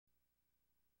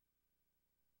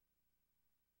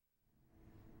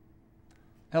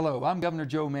Hello, I'm Governor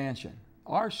Joe Manchin.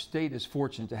 Our state is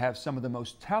fortunate to have some of the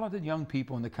most talented young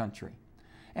people in the country.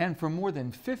 And for more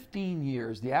than 15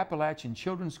 years, the Appalachian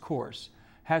Children's Chorus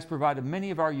has provided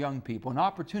many of our young people an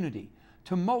opportunity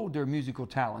to mold their musical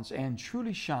talents and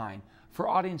truly shine for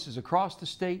audiences across the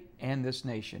state and this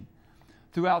nation.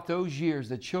 Throughout those years,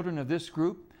 the children of this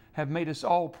group have made us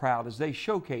all proud as they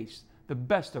showcase the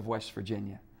best of West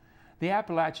Virginia. The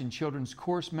Appalachian Children's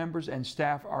Chorus members and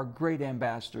staff are great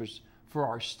ambassadors for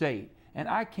our state, and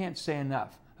I can't say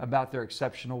enough about their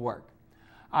exceptional work.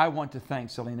 I want to thank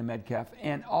Selena Metcalf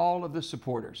and all of the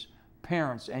supporters,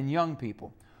 parents, and young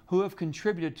people who have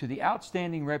contributed to the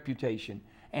outstanding reputation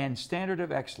and standard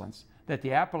of excellence that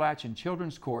the Appalachian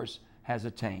Children's Chorus has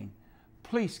attained.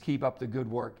 Please keep up the good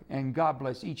work, and God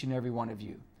bless each and every one of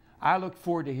you. I look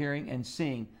forward to hearing and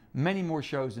seeing many more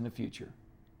shows in the future.